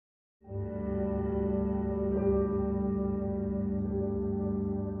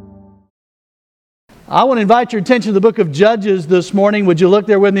I want to invite your attention to the book of Judges this morning. Would you look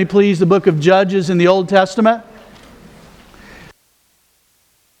there with me, please? The book of Judges in the Old Testament. I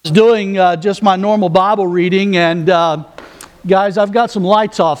was doing just my normal Bible reading, and guys, I've got some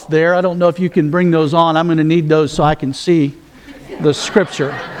lights off there. I don't know if you can bring those on. I'm going to need those so I can see the scripture.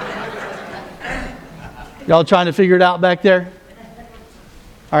 Y'all trying to figure it out back there?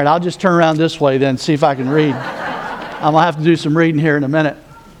 All right, I'll just turn around this way then, see if I can read. I'm going to have to do some reading here in a minute.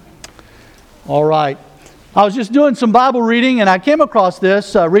 All right. I was just doing some Bible reading, and I came across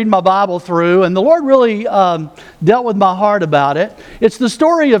this, reading my Bible through, and the Lord really dealt with my heart about it. It's the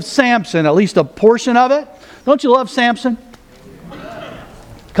story of Samson, at least a portion of it. Don't you love Samson? A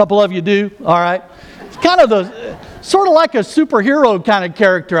couple of you do? All right. It's kind of sort of like a superhero kind of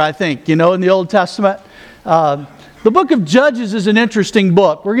character, I think, in the Old Testament. The book of Judges is an interesting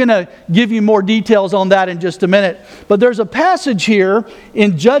book. We're going to give you more details on that in just a minute. But there's a passage here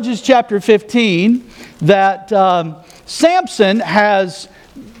in Judges chapter 15 that Samson has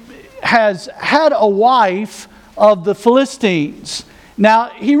had a wife of the Philistines. Now,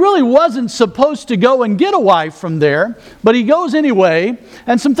 he really wasn't supposed to go and get a wife from there, but he goes anyway,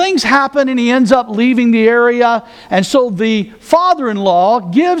 and some things happen, and he ends up leaving the area, and so the father-in-law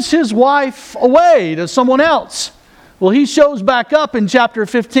gives his wife away to someone else. Well, he shows back up in chapter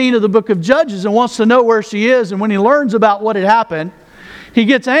 15 of the book of Judges and wants to know where she is, and when he learns about what had happened, he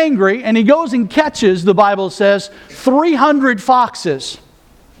gets angry, and he goes and catches, the Bible says, 300 foxes.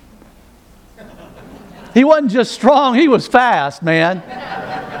 He wasn't just strong, he was fast, man.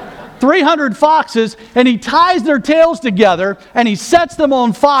 300 foxes, and he ties their tails together, and he sets them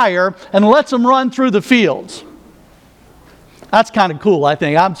on fire and lets them run through the fields. That's kind of cool, I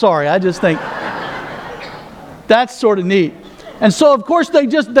think. I'm sorry, I just think that's sort of neat. And so, of course, they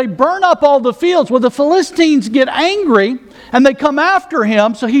burn up all the fields. Well, the Philistines get angry, and they come after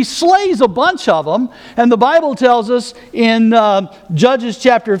him, so he slays a bunch of them. And the Bible tells us in Judges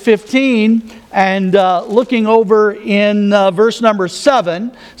chapter 15, and looking over in verse number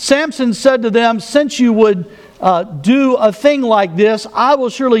 7, Samson said to them, "Since you would do a thing like this, I will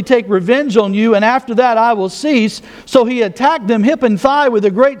surely take revenge on you, and after that I will cease." So he attacked them hip and thigh with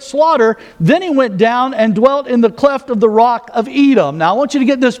a great slaughter. Then he went down and dwelt in the cleft of the rock of Edom. Now I want you to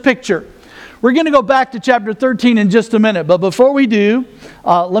get this picture. We're going to go back to chapter 13 in just a minute, but before we do,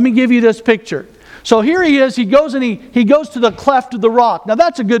 let me give you this picture. So here he is. He goes and he goes to the cleft of the rock. Now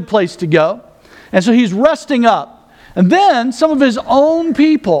that's a good place to go. And so he's resting up. And then some of his own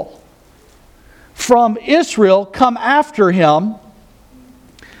people from Israel come after him,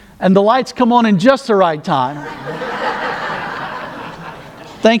 and the lights come on in just the right time.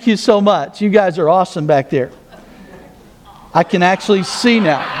 Thank you so much. You guys are awesome back there. I can actually see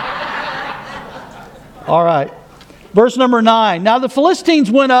now. All right. Verse number 9. Now the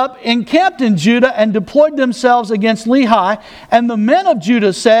Philistines went up, encamped in Judah, and deployed themselves against Lehi. And the men of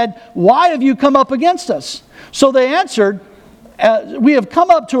Judah said, "Why have you come up against us?" So they answered, "We have come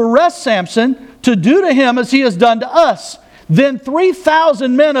up to arrest Samson, to do to him as he has done to us." Then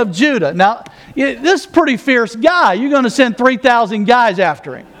 3,000 men of Judah. Now, this is a pretty fierce guy. You're going to send 3,000 guys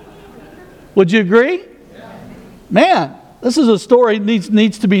after him. Would you agree? Man, this is a story that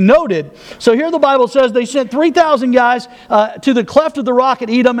needs to be noted. So here the Bible says they sent 3,000 guys to the cleft of the rock at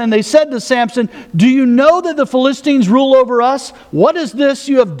Edom, and they said to Samson, "Do you know that the Philistines rule over us? What is this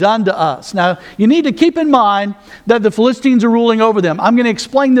you have done to us?" Now, you need to keep in mind that the Philistines are ruling over them. I'm going to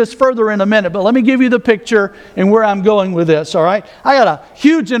explain this further in a minute, but let me give you the picture and where I'm going with this, all right? I got a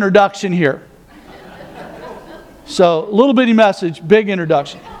huge introduction here. So, little bitty message, big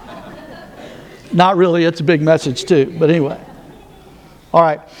introduction. Not really, it's a big message too, but anyway. All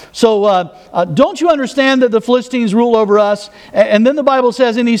right, so don't you understand that the Philistines rule over us? And then the Bible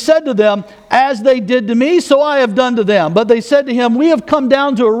says, "And he said to them, as they did to me, so I have done to them. But they said to him, we have come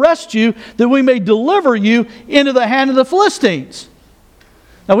down to arrest you, that we may deliver you into the hand of the Philistines."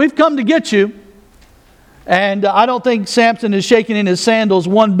 Now we've come to get you. And I don't think Samson is shaking in his sandals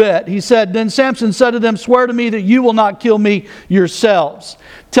one bit. He said, "Then Samson said to them, swear to me that you will not kill me yourselves.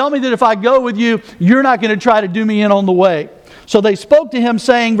 Tell me that if I go with you, you're not going to try to do me in on the way." So they spoke to him,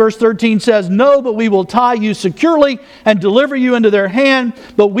 saying, verse 13 says, "No, but we will tie you securely and deliver you into their hand,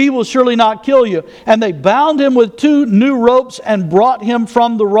 but we will surely not kill you." And they bound him with 2 new ropes and brought him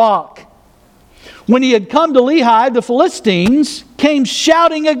from the rock. When he had come to Lehi, the Philistines came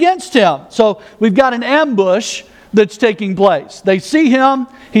shouting against him. So we've got an ambush that's taking place. They see him.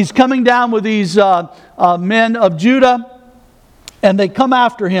 He's coming down with these men of Judah. And they come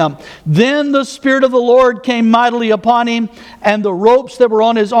after him. Then the Spirit of the Lord came mightily upon him, and the ropes that were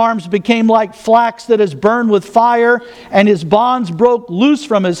on his arms became like flax that is burned with fire, and his bonds broke loose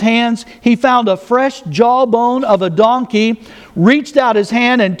from his hands. He found a fresh jawbone of a donkey, reached out his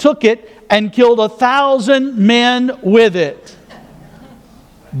hand and took it, and killed 1,000 men with it.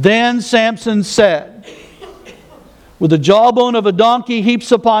 Then Samson said, with the jawbone of a donkey,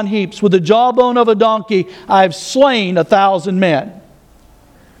 heaps upon heaps. With the jawbone of a donkey, I have slain 1,000 men.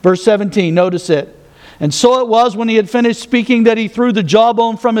 Verse 17, notice it. And so it was when he had finished speaking that he threw the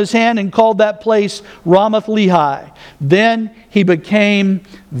jawbone from his hand and called that place Ramath-Lehi. Then he became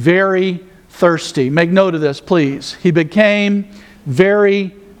very thirsty. Make note of this, please. He became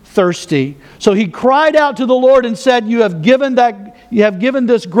very thirsty. So he cried out to the Lord and said, You have given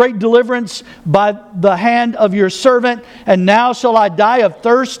this great deliverance by the hand of your servant, and now shall I die of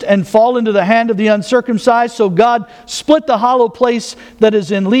thirst and fall into the hand of the uncircumcised? So God split the hollow place that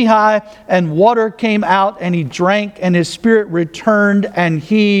is in Lehi, and water came out, and he drank, and his spirit returned, and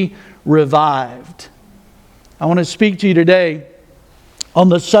he revived. I want to speak to you today on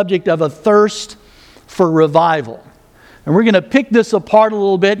the subject of a thirst for revival. And we're going to pick this apart a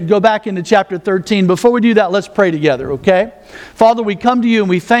little bit and go back into chapter 13. Before we do that, let's pray together, okay? Father, we come to you and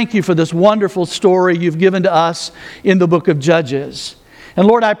we thank you for this wonderful story you've given to us in the book of Judges. And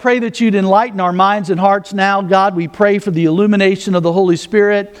Lord, I pray that you'd enlighten our minds and hearts now. God, we pray for the illumination of the Holy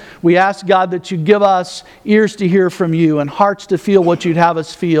Spirit. We ask, God, that you'd give us ears to hear from you and hearts to feel what you'd have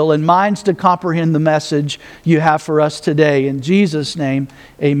us feel and minds to comprehend the message you have for us today. In Jesus' name,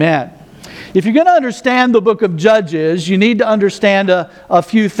 amen. If you're going to understand the book of Judges, you need to understand a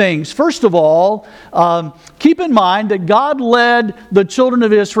few things. First of all, keep in mind that God led the children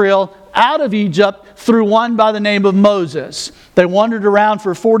of Israel out of Egypt through one by the name of Moses. They wandered around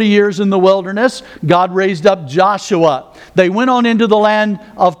for 40 years in the wilderness. God raised up Joshua. They went on into the land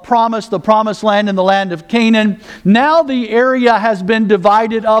of promise, the promised land in the land of Canaan. Now the area has been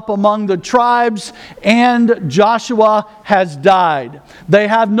divided up among the tribes, and Joshua has died. They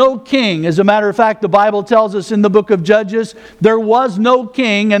have no king. As a matter of fact, the Bible tells us in the book of Judges, there was no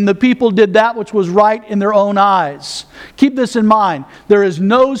king, and the people did that which was right in their own eyes. Keep this in mind. There is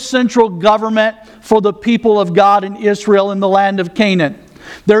no central government for the people of God in Israel in the land of Canaan.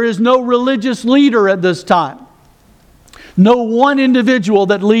 There is no religious leader at this time. No one individual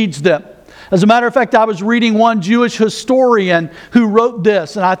that leads them. As a matter of fact, I was reading one Jewish historian who wrote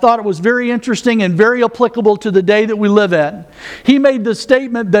this, and I thought it was very interesting and very applicable to the day that we live in. He made the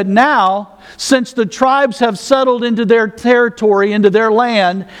statement that now, since the tribes have settled into their territory, into their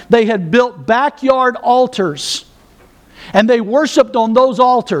land, they had built backyard altars, and they worshiped on those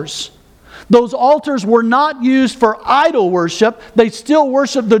altars. Those altars were not used for idol worship. They still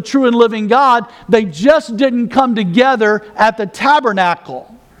worshiped the true and living God. They just didn't come together at the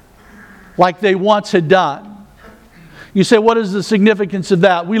tabernacle like they once had done. You say, what is the significance of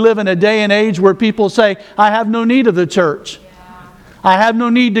that? We live in a day and age where people say, I have no need of the church. I have no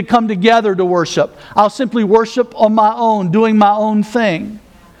need to come together to worship. I'll simply worship on my own, doing my own thing.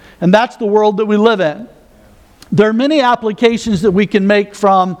 And that's the world that we live in. There are many applications that we can make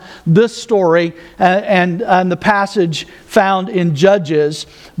from this story and the passage found in Judges.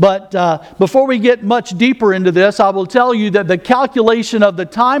 But before we get much deeper into this, I will tell you that the calculation of the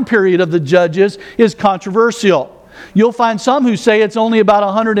time period of the Judges is controversial. You'll find some who say it's only about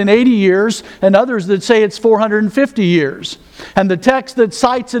 180 years and others that say it's 450 years. And the text that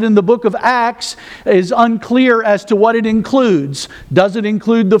cites it in the book of Acts is unclear as to what it includes. Does it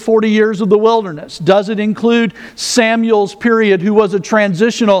include the 40 years of the wilderness? Does it include Samuel's period, who was a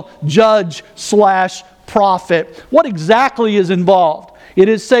transitional judge/prophet? What exactly is involved? It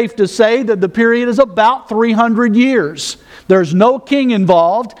is safe to say that the period is about 300 years. There's no king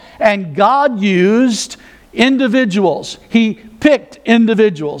involved, and God used individuals. He picked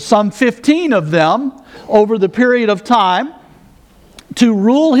individuals, some 15 of them, over the period of time, to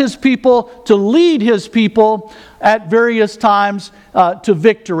rule His people, to lead His people at various times to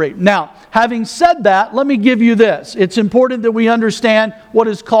victory. Now, having said that, let me give you this. It's important that we understand what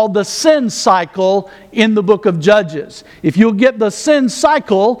is called the sin cycle in the book of Judges. If you'll get the sin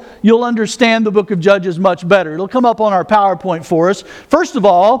cycle, you'll understand the book of Judges much better. It'll come up on our PowerPoint for us. First of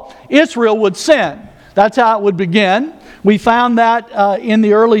all, Israel would sin. That's how it would begin. We found that in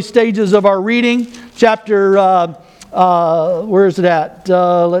the early stages of our reading. Chapter, where is it at?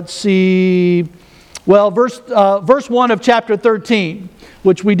 Let's see. Well, verse 1 of chapter 13,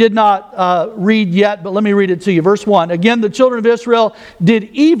 which we did not read yet, but let me read it to you. Verse 1. Again, the children of Israel did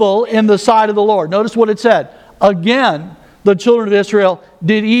evil in the sight of the Lord. Notice what it said. Again, the children of Israel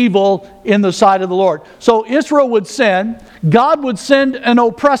did evil in the sight of the Lord. So Israel would sin. God would send an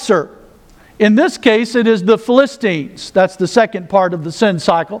oppressor. In this case, it is the Philistines. That's the second part of the sin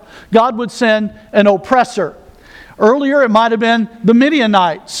cycle. God would send an oppressor. Earlier, it might have been the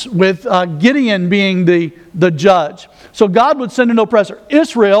Midianites, with Gideon being the judge. So God would send an oppressor.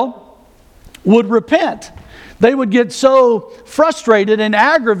 Israel would repent. They would get so frustrated and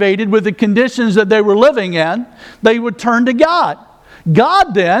aggravated with the conditions that they were living in, they would turn to God.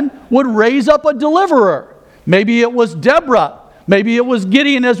 God then would raise up a deliverer. Maybe it was Deborah. Maybe it was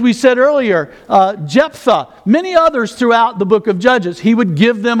Gideon, as we said earlier, Jephthah, many others throughout the book of Judges. He would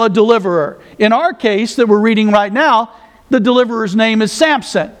give them a deliverer. In our case that we're reading right now, the deliverer's name is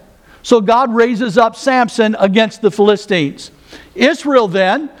Samson. So God raises up Samson against the Philistines. Israel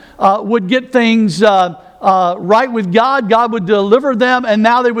then would get things right with God. God would deliver them, and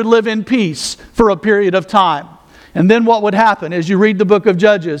now they would live in peace for a period of time. And then what would happen? As you read the book of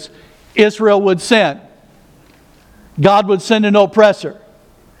Judges, Israel would sin. God would send an oppressor.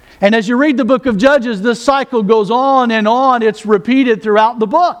 And as you read the book of Judges, this cycle goes on and on. It's repeated throughout the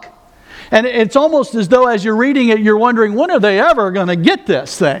book. And it's almost as though as you're reading it, you're wondering, when are they ever going to get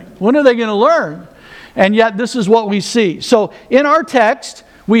this thing? When are they going to learn? And yet this is what we see. So in our text,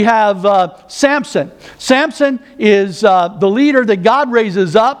 we have Samson. Samson is the leader that God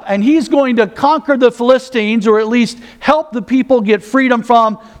raises up, and he's going to conquer the Philistines, or at least help the people get freedom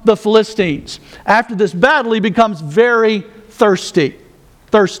from the Philistines. After this battle, he becomes very thirsty.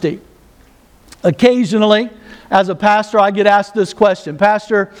 Occasionally, as a pastor, I get asked this question: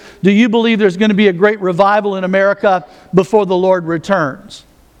 Pastor, do you believe there's going to be a great revival in America before the Lord returns?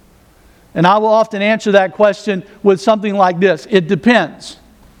 And I will often answer that question with something like this: it depends.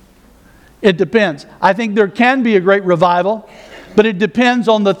 It depends. I think there can be a great revival, but it depends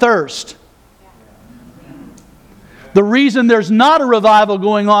on the thirst. The reason there's not a revival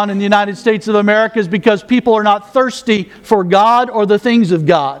going on in the United States of America is because people are not thirsty for God or the things of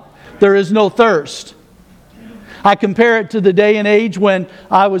God. There is no thirst. I compare it to the day and age when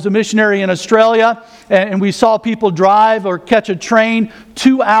I was a missionary in Australia, and we saw people drive or catch a train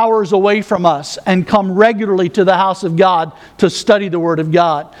 2 hours away from us and come regularly to the house of God to study the Word of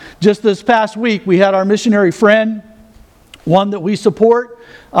God. Just this past week, we had our missionary friend, one that we support,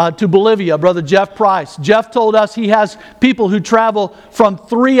 to Bolivia, Brother Jeff Price. Jeff told us he has people who travel from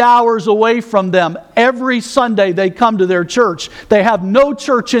 3 hours away from them. Every Sunday they come to their church. They have no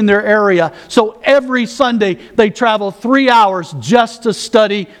church in their area. So every Sunday they travel 3 hours just to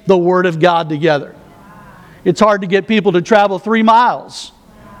study the Word of God together. It's hard to get people to travel 3 miles,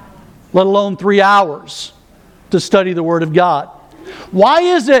 let alone 3 hours to study the Word of God. Why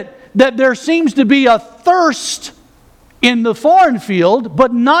is it that there seems to be a thirst in the foreign field,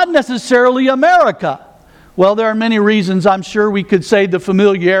 but not necessarily America? Well, there are many reasons. I'm sure we could say the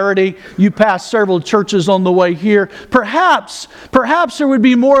familiarity. You pass several churches on the way here. Perhaps there would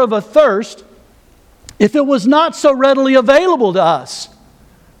be more of a thirst if it was not so readily available to us.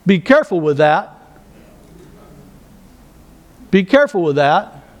 Be careful with that. Be careful with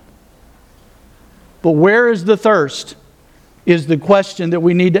that. But where is the thirst? Is the question that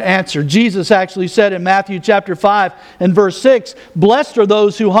we need to answer. Jesus actually said in Matthew chapter 5 and verse 6, "Blessed are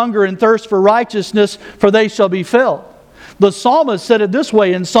those who hunger and thirst for righteousness, for they shall be filled." The psalmist said it this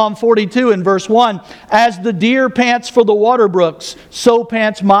way in Psalm 42 and verse 1, "As the deer pants for the water brooks, so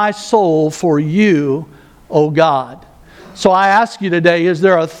pants my soul for you, O God." So I ask you today, is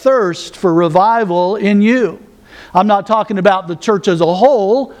there a thirst for revival in you? I'm not talking about the church as a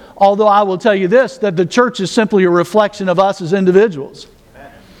whole, although I will tell you this, that the church is simply a reflection of us as individuals.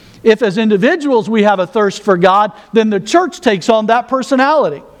 If as individuals we have a thirst for God, then the church takes on that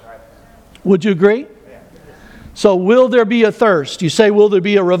personality. Would you agree? So will there be a thirst? You say, will there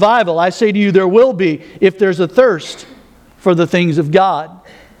be a revival? I say to you, there will be if there's a thirst for the things of God.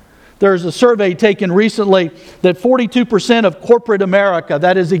 There's a survey taken recently that 42% of corporate America,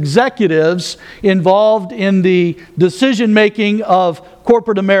 that is executives involved in the decision-making of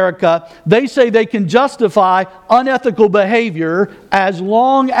corporate America, they say they can justify unethical behavior as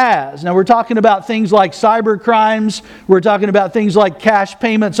long as, now we're talking about things like cyber crimes, we're talking about things like cash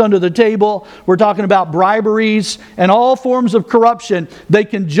payments under the table, we're talking about briberies and all forms of corruption. They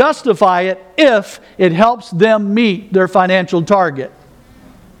can justify it if it helps them meet their financial target.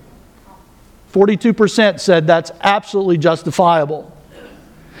 42% said that's absolutely justifiable.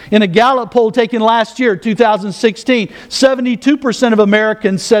 In a Gallup poll taken last year, 2016, 72% of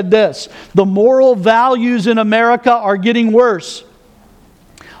Americans said this: the moral values in America are getting worse.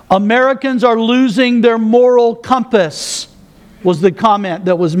 Americans are losing their moral compass, was the comment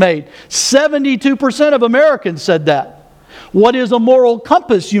that was made. 72% of Americans said that. What is a moral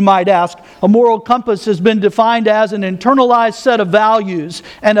compass, you might ask? A moral compass has been defined as an internalized set of values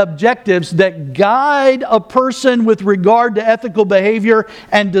and objectives that guide a person with regard to ethical behavior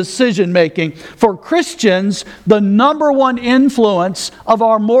and decision making. For Christians, the number one influence of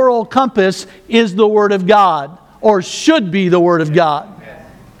our moral compass is the Word of God, or should be the Word of God.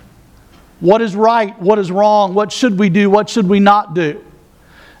 What is right? What is wrong? What should we do? What should we not do?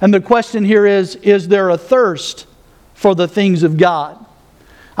 And the question here is there a thirst for the things of God?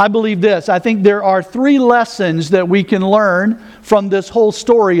 I believe this. I think there are 3 lessons that we can learn from this whole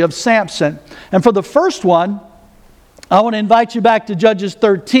story of Samson. And for the first one, I want to invite you back to Judges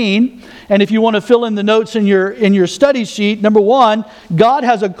 13. And if you want to fill in the notes in your study sheet, number 1, God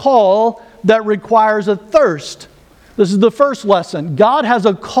has a call that requires a thirst. This is the first lesson. God has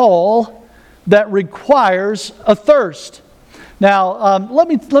a call that requires a thirst. Now, let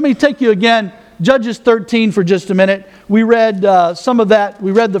me take you again, Judges 13 for just a minute. We read some of that.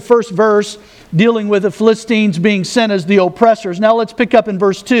 We read the first verse dealing with the Philistines being sent as the oppressors. Now let's pick up in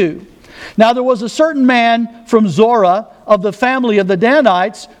verse 2. Now there was a certain man from Zorah of the family of the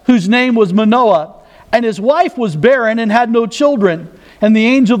Danites whose name was Manoah, and his wife was barren and had no children. And the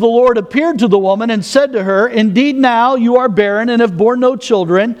angel of the Lord appeared to the woman and said to her, Indeed now you are barren and have borne no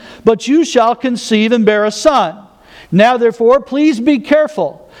children, but you shall conceive and bear a son. Now therefore please be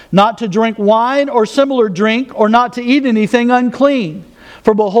careful, not to drink wine or similar drink, or not to eat anything unclean.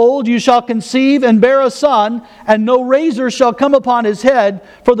 For behold, you shall conceive and bear a son, and no razor shall come upon his head,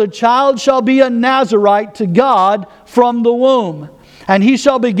 for the child shall be a Nazirite to God from the womb. And he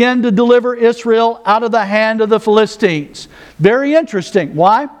shall begin to deliver Israel out of the hand of the Philistines. Very interesting.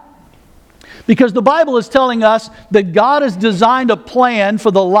 Why? Because the Bible is telling us that God has designed a plan for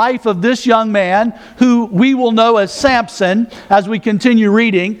the life of this young man, who we will know as Samson as we continue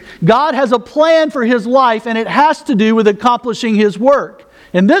reading. God has a plan for his life, and it has to do with accomplishing his work.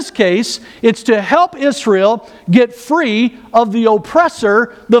 In this case, it's to help Israel get free of the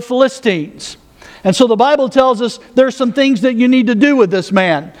oppressor, the Philistines. And so the Bible tells us there's some things that you need to do with this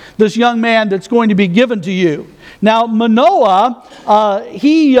man, this young man that's going to be given to you. Now, Manoah,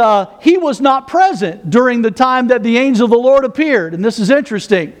 he was not present during the time that the angel of the Lord appeared. And this is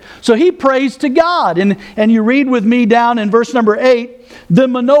interesting. So he prays to God. And you read with me down in verse number 8.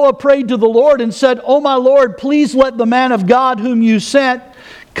 Then Manoah prayed to the Lord and said, O my Lord, please let the man of God whom you sent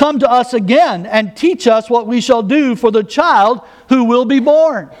come to us again and teach us what we shall do for the child who will be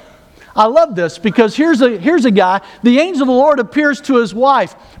born. I love this because here's a guy. The angel of the Lord appears to his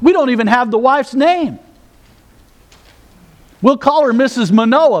wife. We don't even have the wife's name. We'll call her Mrs.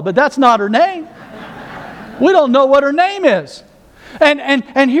 Manoah, but that's not her name. We don't know what her name is.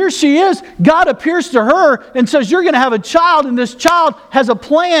 And here she is. God appears to her and says, you're going to have a child, and this child has a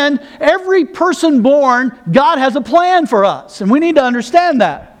plan. Every person born, God has a plan for us. And we need to understand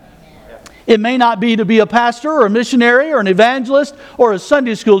that. It may not be to be a pastor or a missionary or an evangelist or a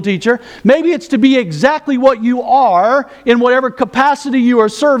Sunday school teacher. Maybe it's to be exactly what you are in whatever capacity you are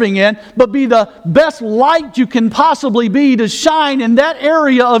serving in, but be the best light you can possibly be to shine in that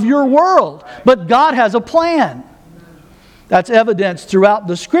area of your world. But God has a plan. That's evidenced throughout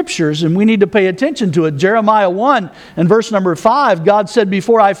the Scriptures, and we need to pay attention to it. Jeremiah 1 and verse number 5, God said,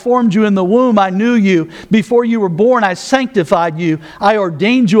 Before I formed you in the womb, I knew you. Before you were born, I sanctified you. I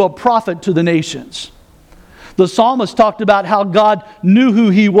ordained you a prophet to the nations. The psalmist talked about how God knew who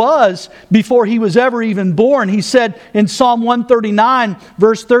he was before he was ever even born. He said in Psalm 139,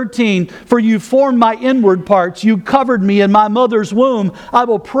 verse 13, For you formed my inward parts. You covered me in my mother's womb. I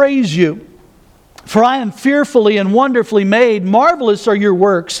will praise you. For I am fearfully and wonderfully made. Marvelous are your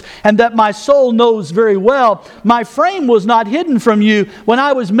works, and that my soul knows very well. My frame was not hidden from you when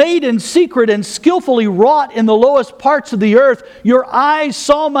I was made in secret and skillfully wrought in the lowest parts of the earth. Your eyes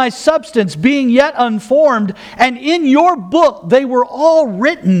saw my substance being yet unformed, and in your book they were all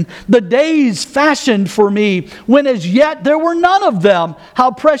written, the days fashioned for me, when as yet there were none of them. How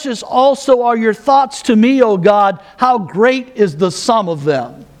precious also are your thoughts to me, O God! How great is the sum of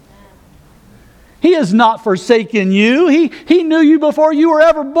them! He has not forsaken you. He knew you before you were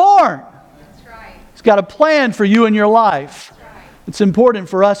ever born. That's right. He's got a plan for you in your life. That's right. It's important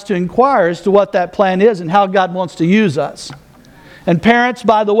for us to inquire as to what that plan is and how God wants to use us. And parents,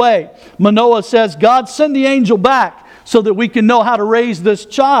 by the way, Manoah says, God, send the angel back so that we can know how to raise this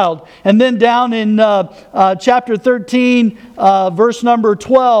child. And then down in chapter 13, verse number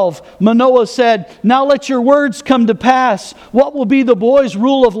 12, Manoah said, Now let your words come to pass. What will be the boy's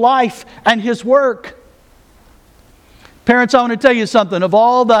rule of life and his work? Parents, I want to tell you something. Of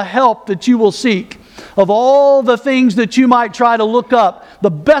all the help that you will seek, of all the things that you might try to look up,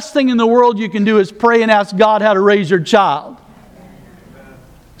 the best thing in the world you can do is pray and ask God how to raise your child.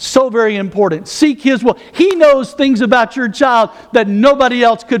 So very important. Seek His will. He knows things about your child that nobody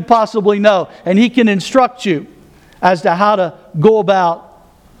else could possibly know. And He can instruct you as to how to go about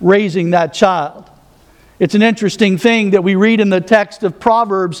raising that child. It's an interesting thing that we read in the text of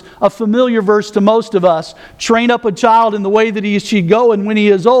Proverbs, a familiar verse to most of us. Train up a child in the way that he should go, and when he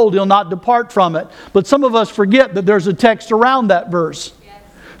is old, he'll not depart from it. But some of us forget that there's a text around that verse.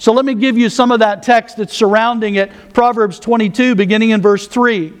 So let me give you some of that text that's surrounding it. Proverbs 22, beginning in verse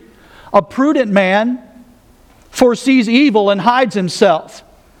 3. A prudent man foresees evil and hides himself,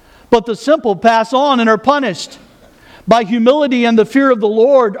 but the simple pass on and are punished. By humility and the fear of the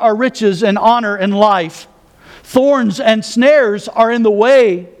Lord are riches and honor and life. Thorns and snares are in the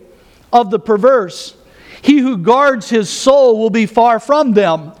way of the perverse. He who guards his soul will be far from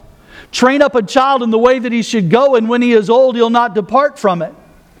them. Train up a child in the way that he should go, and when he is old, he'll not depart from it.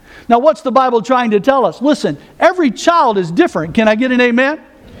 Now, what's the Bible trying to tell us? Listen, every child is different. Can I get an amen?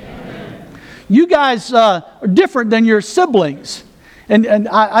 Amen. You guys are different than your siblings. And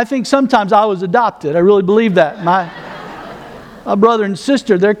I think sometimes I was adopted. I really believe that. My brother and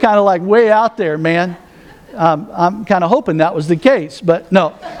sister, they're kind of like way out there, man. I'm kind of hoping that was the case, but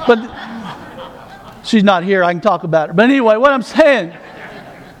no. But she's not here. I can talk about her. But anyway, what I'm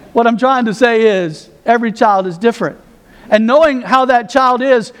trying to say is every child is different. And knowing how that child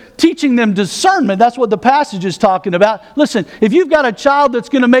is, teaching them discernment, that's what the passage is talking about. Listen, if you've got a child that's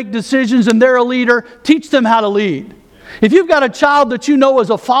going to make decisions and they're a leader, teach them how to lead. If you've got a child that you know is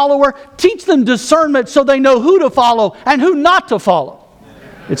a follower, teach them discernment so they know who to follow and who not to follow.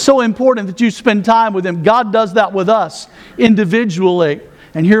 It's so important that you spend time with them. God does that with us individually.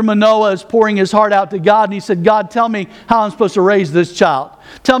 And here Manoah is pouring his heart out to God, and he said, God, tell me how I'm supposed to raise this child.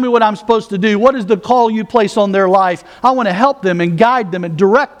 Tell me what I'm supposed to do. What is the call you place on their life? I want to help them and guide them and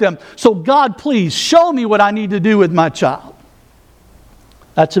direct them. So God, please show me what I need to do with my child.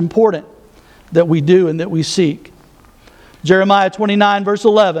 That's important that we do and that we seek. Jeremiah 29 verse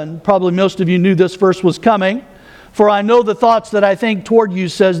 11. Probably most of you knew this verse was coming. For I know the thoughts that I think toward you,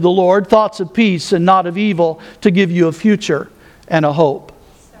 says the Lord, thoughts of peace and not of evil, to give you a future and a hope.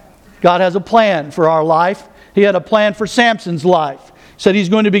 God has a plan for our life. He had a plan for Samson's life. He said he's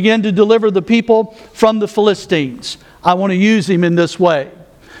going to begin to deliver the people from the Philistines. I want to use him in this way.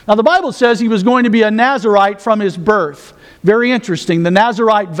 Now the Bible says he was going to be a Nazirite from his birth. Very interesting. The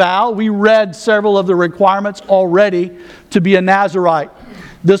Nazirite vow, we read several of the requirements already to be a Nazirite.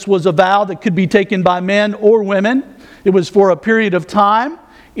 This was a vow that could be taken by men or women. It was for a period of time.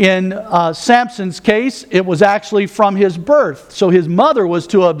 In Samson's case, it was actually from his birth. So his mother was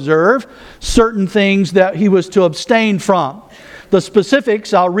to observe certain things that he was to abstain from. The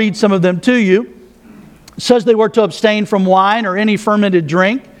specifics, I'll read some of them to you. It says they were to abstain from wine or any fermented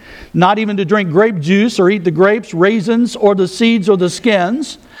drink, not even to drink grape juice or eat the grapes, raisins, or the seeds or the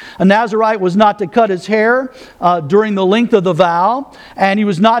skins. A Nazirite was not to cut his hair during the length of the vow, and he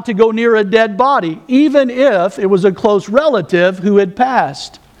was not to go near a dead body, even if it was a close relative who had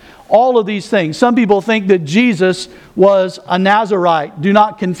passed. All of these things. Some people think that Jesus was a Nazirite. Do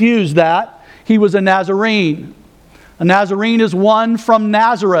not confuse that. He was a Nazarene. A Nazarene is one from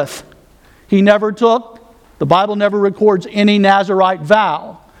Nazareth. The Bible never records any Nazirite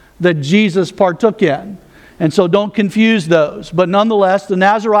vow that Jesus partook in. And so don't confuse those. But nonetheless, the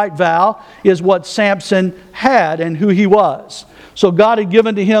Nazirite vow is what Samson had and who he was. So God had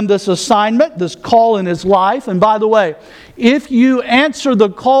given to him this assignment, this call in his life. And by the way, if you answer the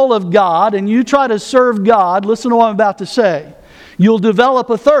call of God and you try to serve God, listen to what I'm about to say, you'll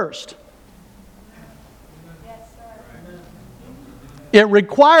develop a thirst. It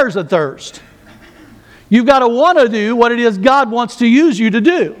requires a thirst. You've got to want to do what it is God wants to use you to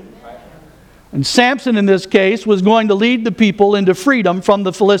do. And Samson, in this case, was going to lead the people into freedom from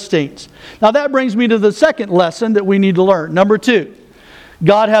the Philistines. Now that brings me to the second lesson that we need to learn. Number 2,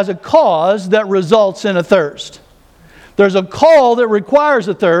 God has a cause that results in a thirst. There's a call that requires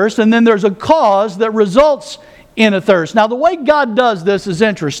a thirst, and then there's a cause that results in a thirst. Now the way God does this is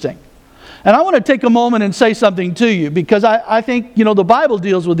interesting. And I want to take a moment and say something to you, because I think, the Bible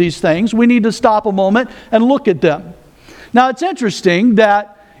deals with these things. We need to stop a moment and look at them. Now it's interesting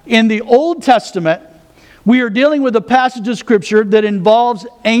that in the Old Testament, we are dealing with a passage of Scripture that involves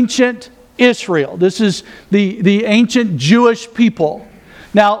ancient Israel. This is the ancient Jewish people.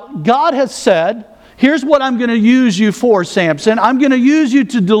 Now, God has said, here's what I'm going to use you for, Samson. I'm going to use you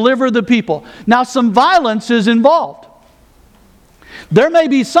to deliver the people. Now, some violence is involved. There may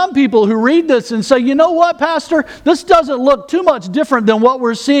be some people who read this and say, you know what, Pastor? This doesn't look too much different than what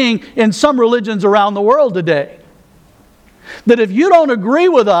we're seeing in some religions around the world today. That if you don't agree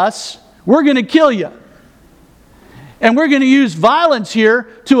with us, we're going to kill you. And we're going to use violence here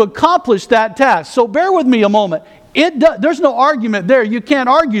to accomplish that task. So bear with me a moment. There's no argument there. You can't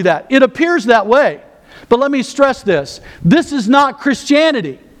argue that. It appears that way. But let me stress this. This is not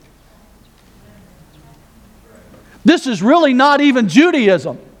Christianity. This is really not even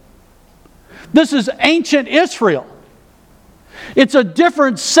Judaism. This is ancient Israel. It's a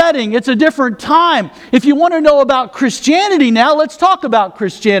different setting. It's a different time. If you want to know about Christianity now, let's talk about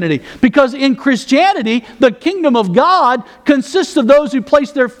Christianity. Because in Christianity, the kingdom of God consists of those who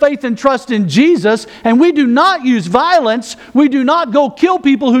place their faith and trust in Jesus. And we do not use violence. We do not go kill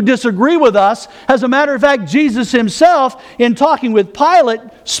people who disagree with us. As a matter of fact, Jesus himself, in talking with Pilate,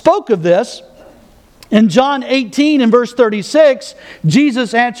 spoke of this. In John 18 and verse 36,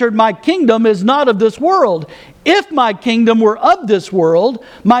 Jesus answered, "My kingdom is not of this world. If my kingdom were of this world,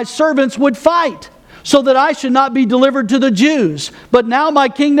 my servants would fight, so that I should not be delivered to the Jews. But now my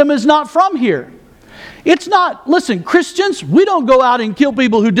kingdom is not from here." It's not, listen, Christians, we don't go out and kill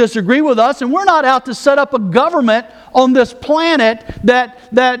people who disagree with us, and we're not out to set up a government on this planet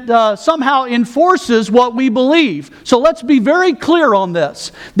that somehow enforces what we believe. So let's be very clear on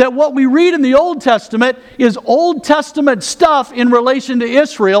this, that what we read in the Old Testament is Old Testament stuff in relation to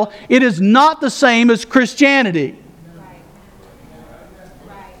Israel. It is not the same as Christianity.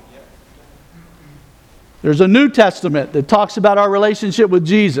 There's a New Testament that talks about our relationship with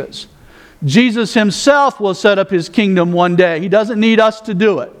Jesus. Jesus himself will set up his kingdom one day. He doesn't need us to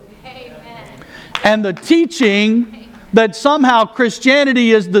do it. Amen. And the teaching that somehow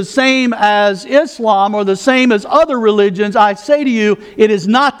Christianity is the same as Islam or the same as other religions, I say to you, it is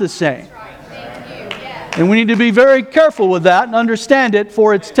not the same. That's right. Thank you. Yes. And we need to be very careful with that and understand it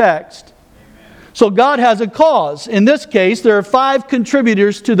for its text. So God has a cause. In this case, there are 5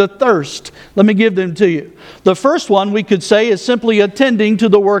 contributors to the thirst. Let me give them to you. The first one, we could say, is simply attending to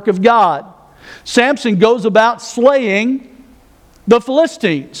the work of God. Samson goes about slaying the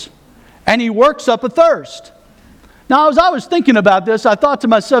Philistines, and he works up a thirst. Now, as I was thinking about this, I thought to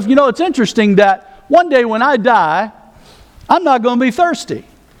myself, you know, it's interesting that one day when I die, I'm not going to be thirsty.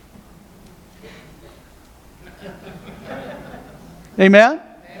 Amen?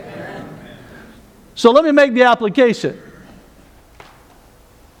 So let me make the application.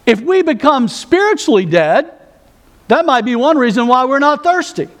 If we become spiritually dead, that might be one reason why we're not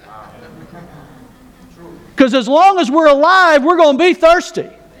thirsty. Because as long as we're alive, we're going to be thirsty.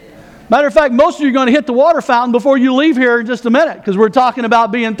 Matter of fact, most of you are going to hit the water fountain before you leave here in just a minute, because we're talking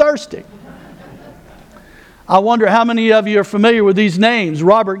about being thirsty. I wonder how many of you are familiar with these names: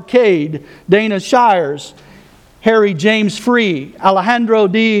 Robert Cade, Dana Shires, Harry James Free, Alejandro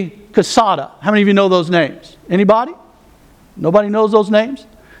de Quesada. How many of you know those names? Anybody? Nobody knows those names?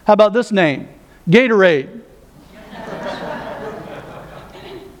 How about this name? Gatorade.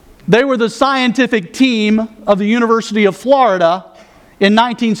 They were the scientific team of the University of Florida in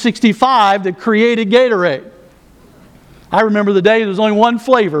 1965 that created Gatorade. I remember the day there was only one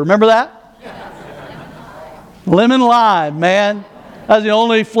flavor. Remember that? Lemon lime, man. That's the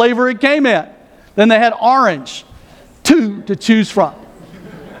only flavor it came in. Then they had orange. 2 to choose from.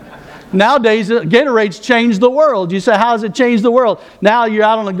 Nowadays, Gatorade's changed the world. You say, how has it changed the world? Now you're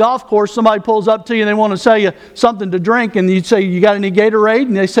out on a golf course, somebody pulls up to you and they want to sell you something to drink, and you say, you got any Gatorade?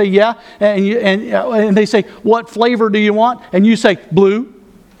 And they say, yeah. And they say, what flavor do you want? And you say, blue.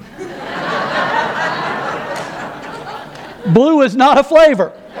 Blue is not a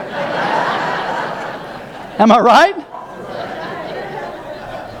flavor. Am I right?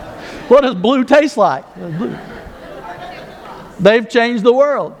 What does blue taste like? Blue. They've changed the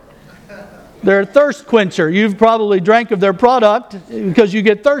world. They're a thirst quencher. You've probably drank of their product because you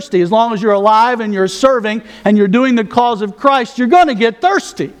get thirsty. As long as you're alive and you're serving and you're doing the cause of Christ, you're going to get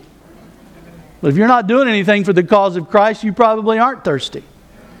thirsty. But if you're not doing anything for the cause of Christ, you probably aren't thirsty.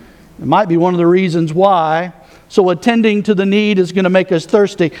 It might be one of the reasons why. So attending to the need is going to make us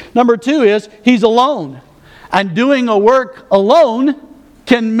thirsty. Number 2 is he's alone. And doing a work alone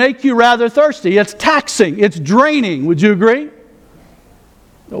can make you rather thirsty. It's taxing. It's draining. Would you agree?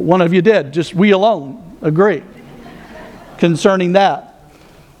 One of you did. Just we alone agree concerning that.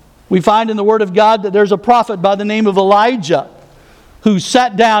 We find in the Word of God that there's a prophet by the name of Elijah who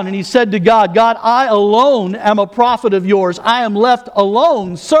sat down and he said to God, God, I alone am a prophet of yours. I am left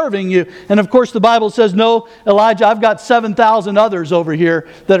alone serving you. And of course the Bible says, no, Elijah, I've got 7,000 others over here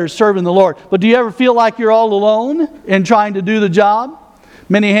that are serving the Lord. But do you ever feel like you're all alone in trying to do the job?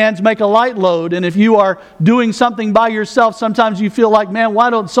 Many hands make a light load, and if you are doing something by yourself, sometimes you feel like, man, why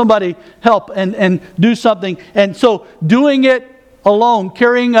don't somebody help and do something? And so doing it alone,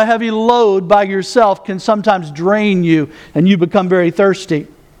 carrying a heavy load by yourself can sometimes drain you, and you become very thirsty.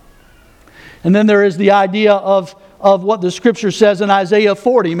 And then there is the idea of of what the Scripture says in Isaiah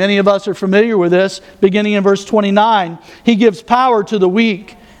 40. Many of us are familiar with this, beginning in verse 29. He gives power to the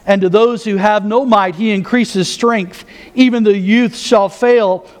weak, and to those who have no might He increases strength. Even the youth shall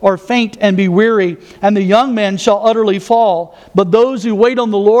fail or faint and be weary, and the young men shall utterly fall. But those who wait on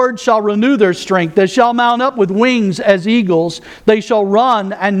the Lord shall renew their strength. They shall mount up with wings as eagles. They shall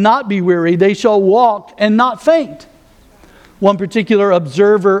run and not be weary. They shall walk and not faint. One particular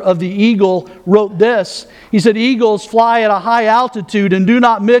observer of the eagle wrote this. He said, "Eagles fly at a high altitude and do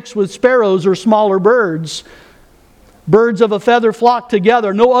not mix with sparrows or smaller birds. Birds of a feather flock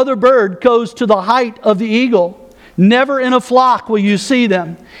together. No other bird goes to the height of the eagle. Never in a flock will you see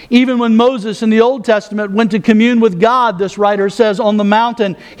them." Even when Moses in the Old Testament went to commune with God, this writer says, on the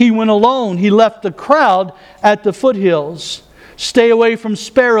mountain, he went alone. He left the crowd at the foothills. "Stay away from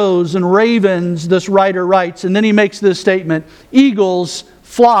sparrows and ravens," this writer writes. And then he makes this statement, "Eagles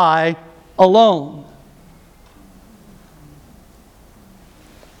fly alone."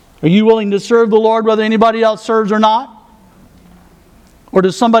 Are you willing to serve the Lord whether anybody else serves or not? Or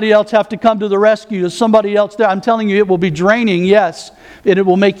does somebody else have to come to the rescue? Is somebody else there? I'm telling you, it will be draining, yes. And it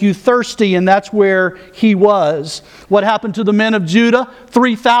will make you thirsty, and that's where he was. What happened to the men of Judah?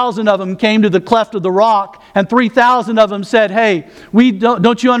 3,000 of them came to the cleft of the rock, and 3,000 of them said, "Hey,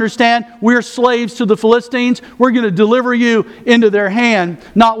 don't you understand? We're slaves to the Philistines. We're going to deliver you into their hand."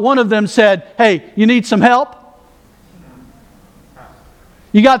 Not one of them said, "Hey, you need some help?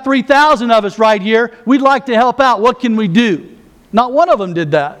 You got 3,000 of us right here. We'd like to help out. What can we do?" Not one of them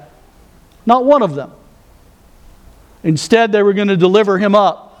did that. Not one of them. Instead, they were going to deliver him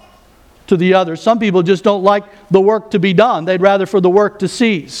up to the others. Some people just don't like the work to be done. They'd rather for the work to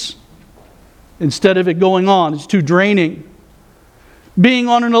cease instead of it going on. It's too draining. Being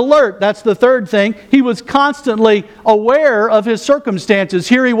on an alert, that's the third thing. He was constantly aware of his circumstances.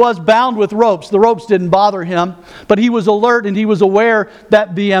 Here he was bound with ropes. The ropes didn't bother him, but he was alert and he was aware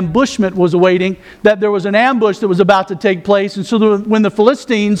that the ambushment was awaiting, that there was an ambush that was about to take place. And so when the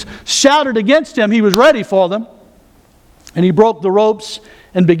Philistines shouted against him, he was ready for them. And he broke the ropes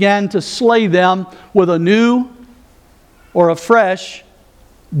and began to slay them with a new or a fresh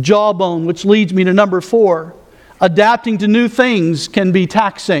jawbone, which leads me to number 4. Adapting to new things can be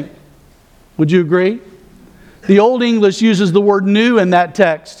taxing. Would you agree? The Old English uses the word new in that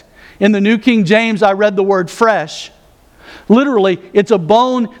text. In the New King James, I read the word fresh. Literally, it's a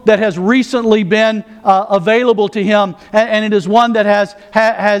bone that has recently been available to him, and it is one that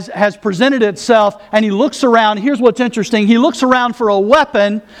has presented itself, and he looks around. Here's what's interesting. He looks around for a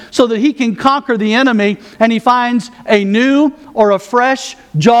weapon so that he can conquer the enemy, and he finds a new or a fresh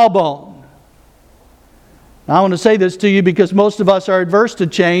jawbone. I want to say this to you because most of us are adverse to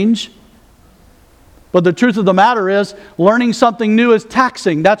change. But the truth of the matter is, learning something new is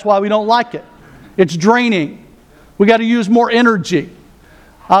taxing. That's why we don't like it. It's draining. We got to use more energy.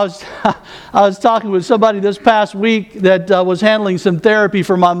 I was talking with somebody this past week that was handling some therapy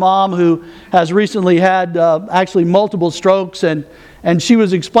for my mom, who has recently had actually multiple strokes. And she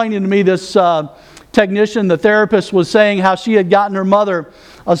was explaining to me, this technician, the therapist, was saying how she had gotten her mother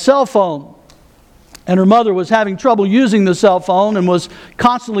a cell phone. And her mother was having trouble using the cell phone and was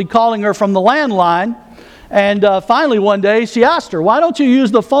constantly calling her from the landline. And finally one day she asked her, "Why don't you use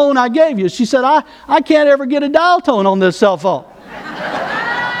the phone I gave you?" She said, I can't ever get a dial tone on this cell phone.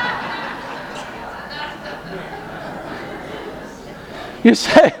 You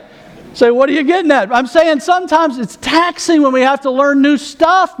say, what are you getting at? I'm saying sometimes it's taxing when we have to learn new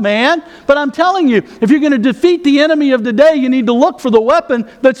stuff, man. But I'm telling you, if you're going to defeat the enemy of the day, you need to look for the weapon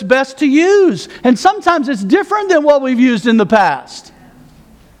that's best to use. And sometimes it's different than what we've used in the past.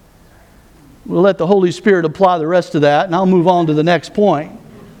 We'll let the Holy Spirit apply the rest of that, and I'll move on to the next point.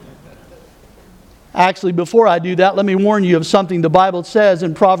 Actually, before I do that, let me warn you of something the Bible says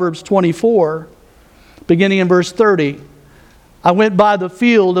in Proverbs 24, beginning in verse 30. "I went by the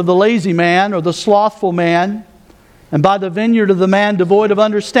field of the lazy man," or the slothful man, "and by the vineyard of the man devoid of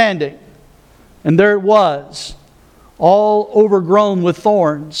understanding. And there it was, all overgrown with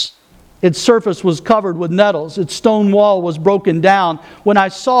thorns. Its surface was covered with nettles. Its stone wall was broken down. When I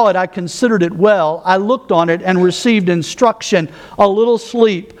saw it, I considered it well. I looked on it and received instruction. A little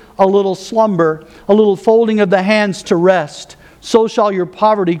sleep, a little slumber, a little folding of the hands to rest. So shall your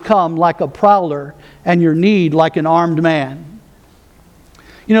poverty come like a prowler, and your need like an armed man."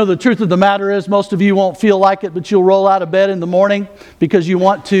 You know, the truth of the matter is, most of you won't feel like it, but you'll roll out of bed in the morning because you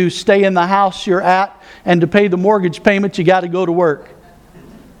want to stay in the house you're at, and to pay the mortgage payment, you got to go to work.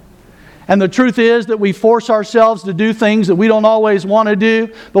 And the truth is that we force ourselves to do things that we don't always want to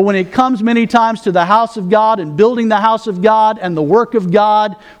do. But when it comes many times to the house of God and building the house of God and the work of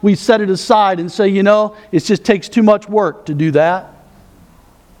God, we set it aside and say, it just takes too much work to do that.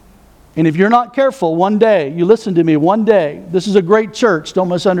 And if you're not careful, one day, you listen to me, one day, this is a great church, don't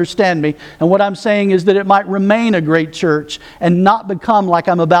misunderstand me. And what I'm saying is that it might remain a great church and not become like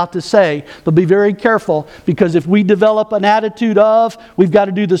I'm about to say. But be very careful, because if we develop an attitude of, we've got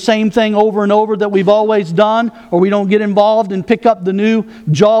to do the same thing over and over that we've always done, or we don't get involved and pick up the new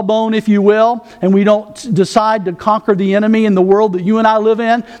jawbone, if you will, and we don't decide to conquer the enemy in the world that you and I live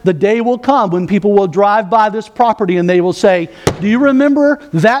in, the day will come when people will drive by this property and they will say, do you remember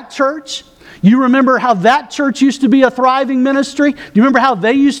that church? You remember how that church used to be a thriving ministry? Do you remember how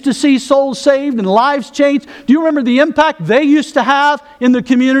they used to see souls saved and lives changed? Do you remember the impact they used to have in the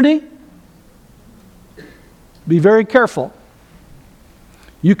community? Be very careful.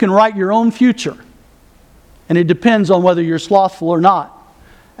 You can write your own future, and it depends on whether you're slothful or not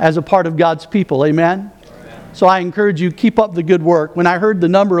as a part of God's people. Amen? So I encourage you, keep up the good work. When I heard the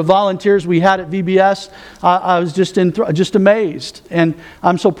number of volunteers we had at VBS, I was just amazed. And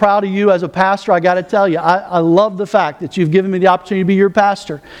I'm so proud of you as a pastor. I got to tell you, I love the fact that you've given me the opportunity to be your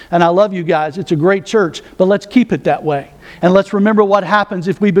pastor. And I love you guys. It's a great church. But let's keep it that way. And let's remember what happens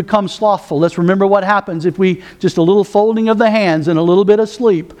if we become slothful. Let's remember what happens if we, just a little folding of the hands and a little bit of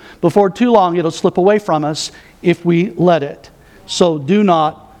sleep. Before too long, it'll slip away from us if we let it. So do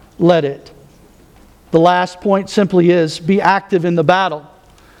not let it. The last point simply is be active in the battle.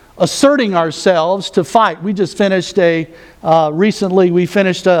 Asserting ourselves to fight. We just finished recently we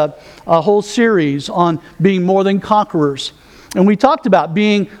finished a whole series on being more than conquerors. And we talked about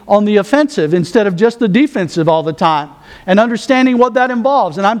being on the offensive instead of just the defensive all the time. And understanding what that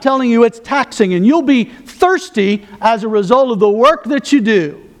involves. And I'm telling you, it's taxing. And you'll be thirsty as a result of the work that you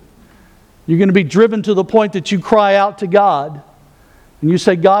do. You're going to be driven to the point that you cry out to God. And you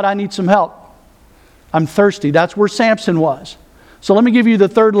say, God, I need some help. I'm thirsty. That's where Samson was. So let me give you the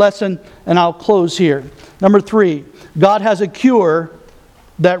third lesson, and I'll close here. Number 3, God has a cure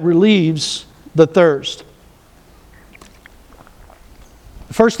that relieves the thirst.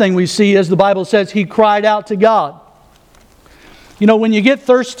 The first thing we see is the Bible says he cried out to God. When you get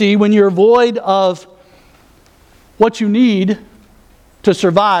thirsty, when you're void of what you need to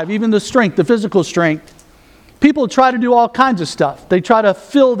survive, even the strength, the physical strength, people try to do all kinds of stuff. They try to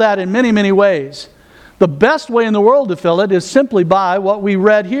fill that in many, many ways. The best way in the world to fill it is simply by what we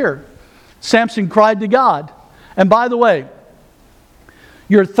read here. Samson cried to God. And by the way,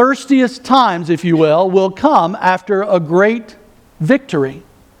 your thirstiest times, if you will come after a great victory.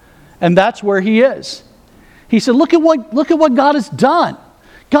 And that's where he is. He said, look at what God has done.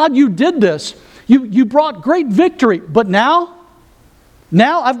 God, you did this. You brought great victory. But now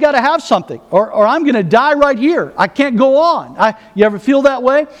I've got to have something, or I'm going to die right here. I can't go on. You ever feel that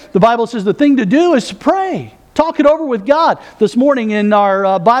way? The Bible says the thing to do is to pray. Talk it over with God. This morning in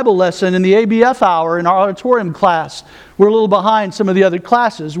our Bible lesson, in the ABF hour, in our auditorium class, we're a little behind some of the other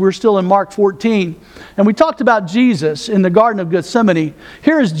classes. We're still in Mark 14. And we talked about Jesus in the Garden of Gethsemane.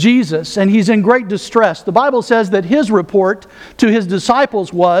 Here is Jesus, and he's in great distress. The Bible says that his report to his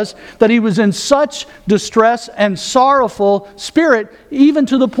disciples was that he was in such distress and sorrowful spirit, even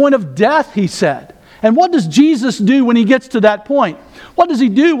to the point of death, he said. And what does Jesus do when he gets to that point? What does he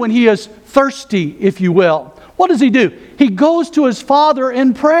do when he is thirsty, if you will? What does he do? He goes to his Father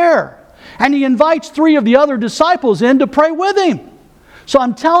in prayer. And he invites 3 of the other disciples in to pray with him. So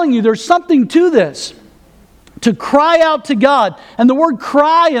I'm telling you, there's something to this. To cry out to God. And the word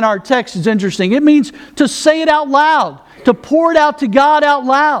cry in our text is interesting. It means to say it out loud. To pour it out to God out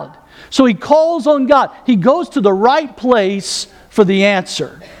loud. So he calls on God. He goes to the right place for the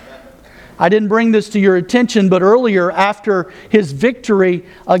answer. I didn't bring this to your attention, but earlier, after his victory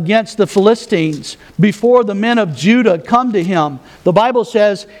against the Philistines, before the men of Judah come to him, the Bible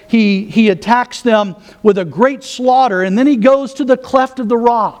says he attacks them with a great slaughter, and then he goes to the cleft of the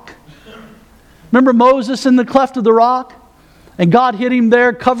rock. Remember Moses in the cleft of the rock? And God hit him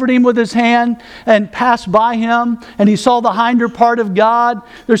there, covered him with his hand, and passed by him, and he saw the hinder part of God.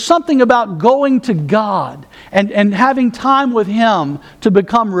 There's something about going to God and having time with him to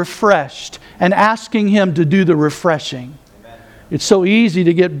become refreshed and asking him to do the refreshing. Amen. It's so easy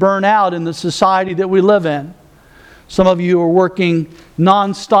to get burnt out in the society that we live in. Some of you are working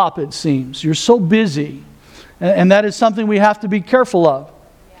nonstop, it seems. You're so busy. And that is something we have to be careful of.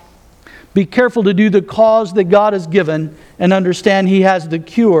 Be careful to do the cause that God has given and understand he has the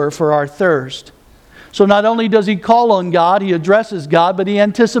cure for our thirst. So not only does he call on God, he addresses God, but he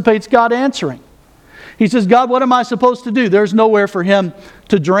anticipates God answering. He says, God, what am I supposed to do? There's nowhere for him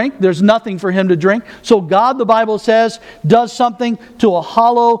to drink. There's nothing for him to drink. So God, the Bible says, does something to a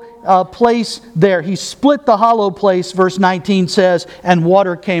hollow place there. He split the hollow place, verse 19 says, and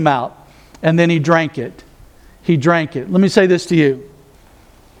water came out. And then he drank it. He drank it. Let me say this to you.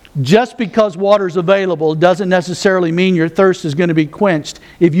 Just because water is available doesn't necessarily mean your thirst is going to be quenched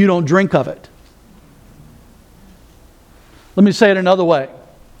if you don't drink of it. Let me say it another way.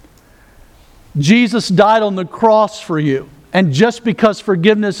 Jesus died on the cross for you. And just because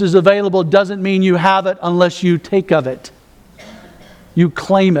forgiveness is available doesn't mean you have it unless you take of it. You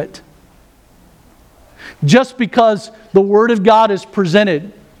claim it. Just because the Word of God is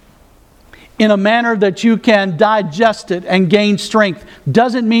presented in a manner that you can digest it and gain strength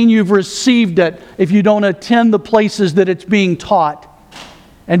doesn't mean you've received it if you don't attend the places that it's being taught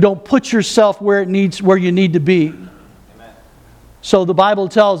and don't put yourself where you need to be. So the Bible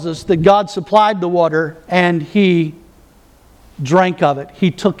tells us that God supplied the water and He drank of it. He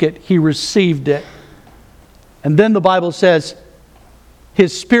took it. He received it. And then the Bible says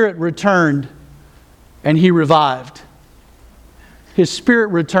His Spirit returned and He revived. His Spirit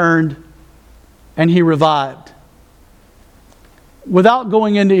returned and He revived. Without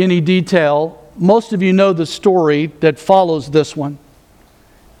going into any detail, most of you know the story that follows this one.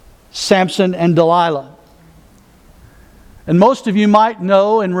 Samson and Delilah. And most of you might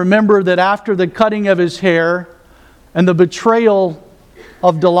know and remember that after the cutting of his hair and the betrayal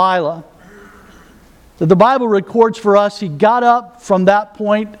of Delilah, that the Bible records for us, he got up from that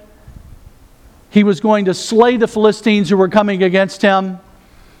point. He was going to slay the Philistines who were coming against him,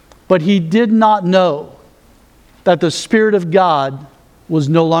 but he did not know that the Spirit of God was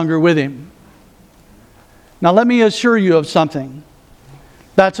no longer with him. Now let me assure you of something.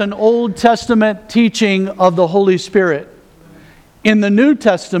 That's an Old Testament teaching of the Holy Spirit. In the New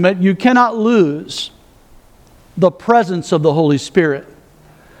Testament, you cannot lose the presence of the Holy Spirit.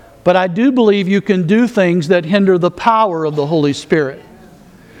 But I do believe you can do things that hinder the power of the Holy Spirit.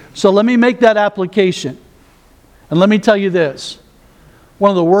 So let me make that application. And let me tell you this. One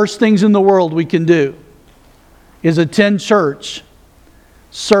of the worst things in the world we can do is attend church,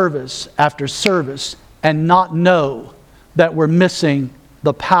 service after service, and not know that we're missing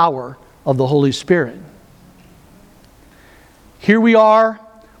the power of the Holy Spirit. Here we are,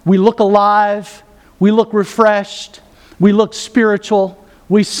 we look alive, we look refreshed, we look spiritual,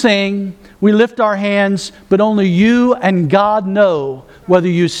 we sing, we lift our hands, but only you and God know whether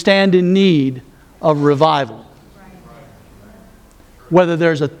you stand in need of revival. Whether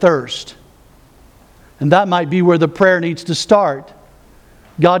there's a thirst. And that might be where the prayer needs to start.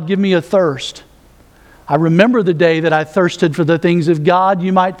 God, give me a thirst. I remember the day that I thirsted for the things of God,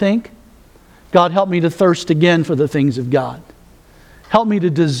 you might think. God, help me to thirst again for the things of God. Help me to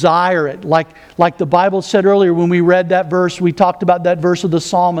desire it. Like the Bible said earlier when we read that verse, we talked about that verse of the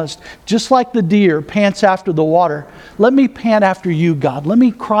psalmist. Just like the deer pants after the water, let me pant after you, God. Let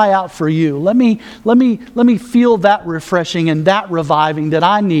me cry out for you. Let me feel that refreshing and that reviving that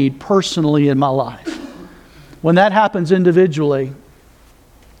I need personally in my life. When that happens individually,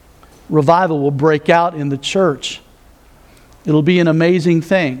 revival will break out in the church. It'll be an amazing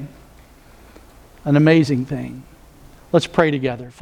thing. An amazing thing. Let's pray together.